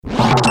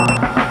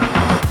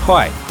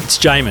Hi, it's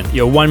Jaemin,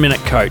 your 1 Minute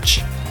Coach.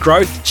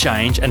 Growth,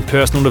 change and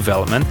personal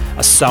development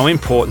are so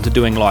important to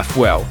doing life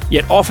well,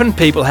 yet often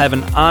people have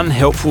an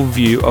unhelpful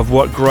view of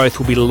what growth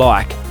will be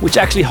like, which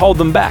actually hold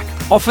them back.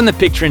 Often the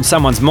picture in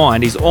someone's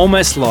mind is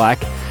almost like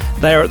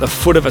they are at the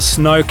foot of a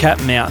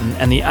snow-capped mountain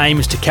and the aim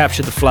is to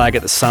capture the flag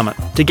at the summit.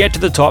 To get to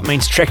the top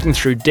means trekking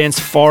through dense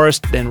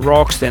forest, then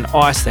rocks, then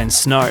ice, then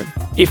snow.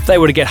 If they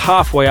were to get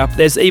halfway up,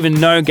 there's even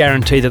no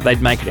guarantee that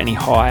they'd make it any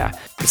higher.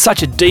 It's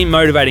such a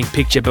demotivating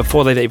picture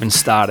before they've even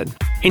started.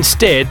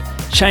 Instead,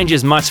 change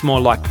is much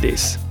more like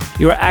this.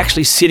 You are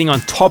actually sitting on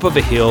top of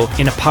a hill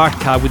in a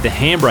parked car with the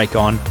handbrake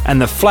on, and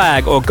the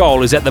flag or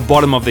goal is at the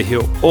bottom of the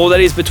hill. All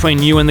that is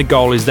between you and the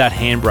goal is that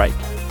handbrake.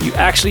 You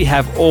actually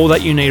have all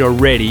that you need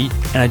already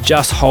and are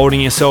just holding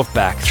yourself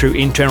back through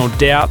internal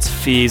doubts,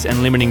 fears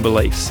and limiting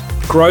beliefs.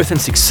 Growth and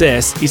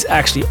success is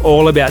actually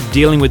all about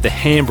dealing with the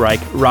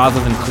handbrake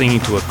rather than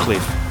clinging to a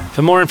cliff.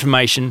 For more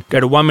information, go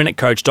to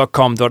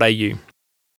oneminutecoach.com.au.